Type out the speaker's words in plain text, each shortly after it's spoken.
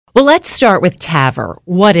Well, let's start with TAVR.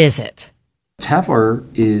 What is it? TAVR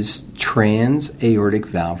is trans-aortic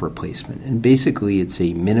valve replacement, and basically it's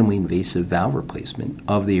a minimally invasive valve replacement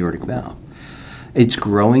of the aortic valve. It's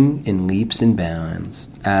growing in leaps and bounds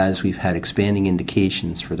as we've had expanding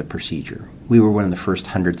indications for the procedure. We were one of the first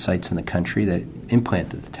 100 sites in the country that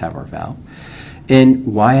implanted the TAVR valve. And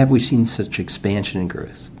why have we seen such expansion and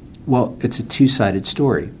growth? Well, it's a two-sided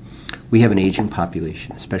story. We have an aging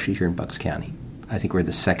population, especially here in Bucks County. I think we're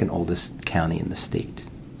the second oldest county in the state.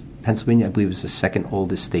 Pennsylvania, I believe, is the second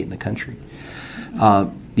oldest state in the country.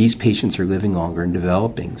 These patients are living longer and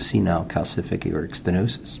developing senile calcific aortic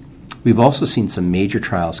stenosis. We've also seen some major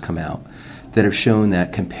trials come out that have shown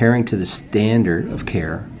that comparing to the standard of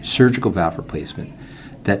care, surgical valve replacement,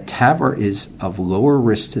 that TAVR is of lower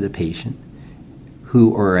risk to the patient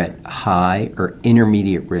who are at high or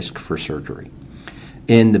intermediate risk for surgery.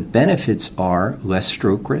 And the benefits are less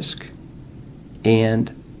stroke risk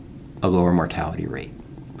and a lower mortality rate,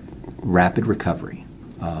 rapid recovery.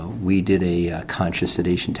 We did a conscious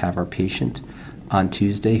sedation TAVR patient on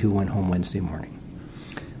Tuesday who went home Wednesday morning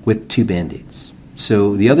with 2 Band-Aids.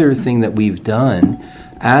 So the other thing that we've done,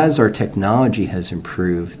 as our technology has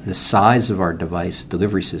improved, the size of our device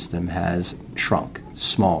delivery system has shrunk,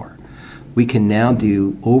 smaller. We can now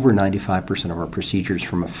do over 95% of our procedures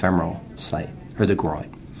from a femoral site, or the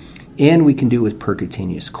groin. And we can do it with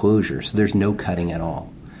percutaneous closure, so there's no cutting at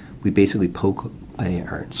all. We basically poke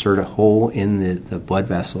or insert a hole in the blood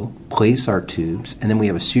vessel, place our tubes, and then we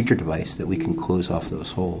have a suture device that we can close off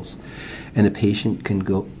those holes. And the patient can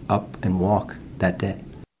go up and walk that day.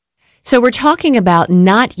 So we're talking about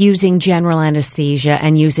not using general anesthesia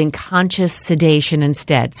and using conscious sedation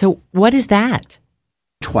instead. So what is that?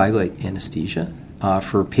 Twilight anesthesia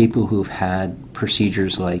for people who've had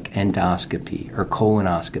procedures like endoscopy or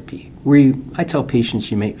colonoscopy, where I tell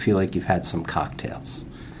patients you may feel like you've had some cocktails.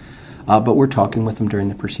 But we're talking with them during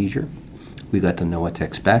the procedure. We let them know what to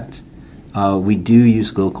expect. We do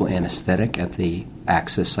use local anesthetic at the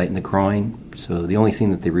access site in the groin, so the only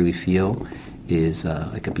thing that they really feel is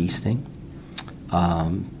like a bee sting.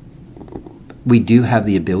 We do have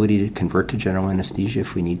the ability to convert to general anesthesia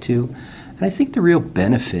if we need to. And I think the real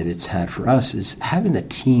benefit it's had for us is having the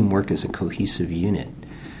team work as a cohesive unit.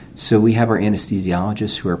 So we have our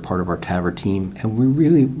anesthesiologists who are part of our TAVR team, and we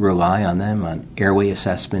really rely on them on airway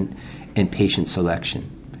assessment and patient selection.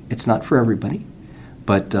 It's not for everybody,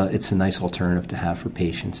 but it's a nice alternative to have for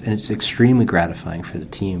patients. And it's extremely gratifying for the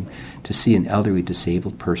team to see an elderly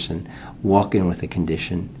disabled person walk in with a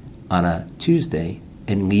condition on a Tuesday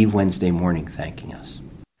and leave Wednesday morning thanking us.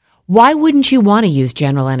 Why wouldn't you want to use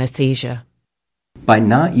general anesthesia? By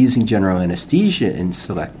not using general anesthesia in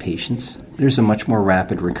select patients, there's a much more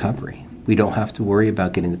rapid recovery. We don't have to worry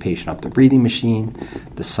about getting the patient off the breathing machine,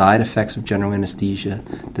 the side effects of general anesthesia,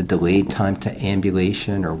 the delayed time to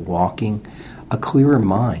ambulation or walking, a clearer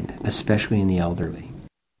mind, especially in the elderly.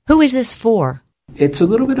 Who is this for? It's a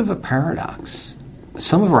little bit of a paradox.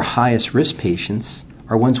 Some of our highest risk patients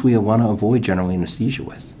are ones we want to avoid general anesthesia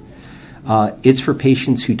with. It's for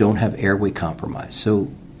patients who don't have airway compromise.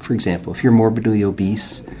 So, for example, if you're morbidly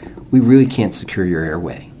obese, we really can't secure your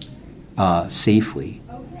airway safely.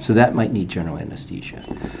 So that might need general anesthesia.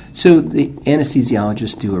 So the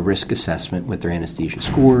anesthesiologists do a risk assessment with their anesthesia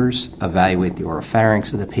scores, evaluate the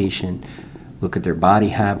oropharynx of the patient, look at their body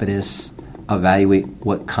habitus, evaluate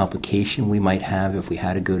what complication we might have if we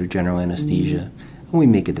had to go to general anesthesia, and we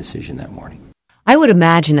make a decision that morning. I would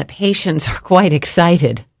imagine that patients are quite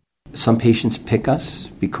excited. Some patients pick us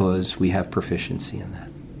because we have proficiency in that.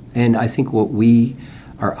 And I think what we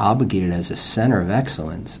are obligated as a center of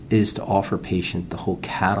excellence is to offer patient the whole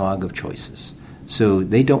catalog of choices. So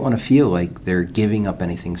they don't want to feel like they're giving up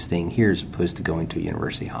anything staying here as opposed to going to a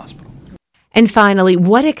university hospital. And finally,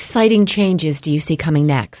 what exciting changes do you see coming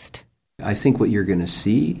next? I think what you're going to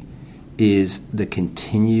see is the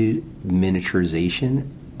continued miniaturization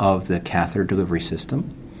of the catheter delivery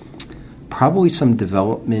system, probably some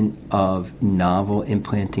development of novel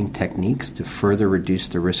implanting techniques to further reduce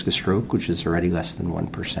the risk of stroke, which is already less than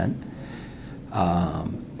 1%.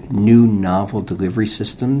 New novel delivery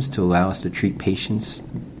systems to allow us to treat patients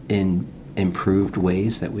in improved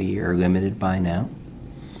ways that we are limited by now.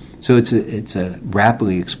 So it's a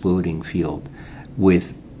rapidly exploding field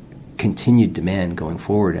with continued demand going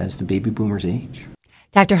forward as the baby boomers age.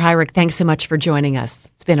 Dr. Heyrick, thanks so much for joining us.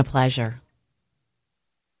 It's been a pleasure.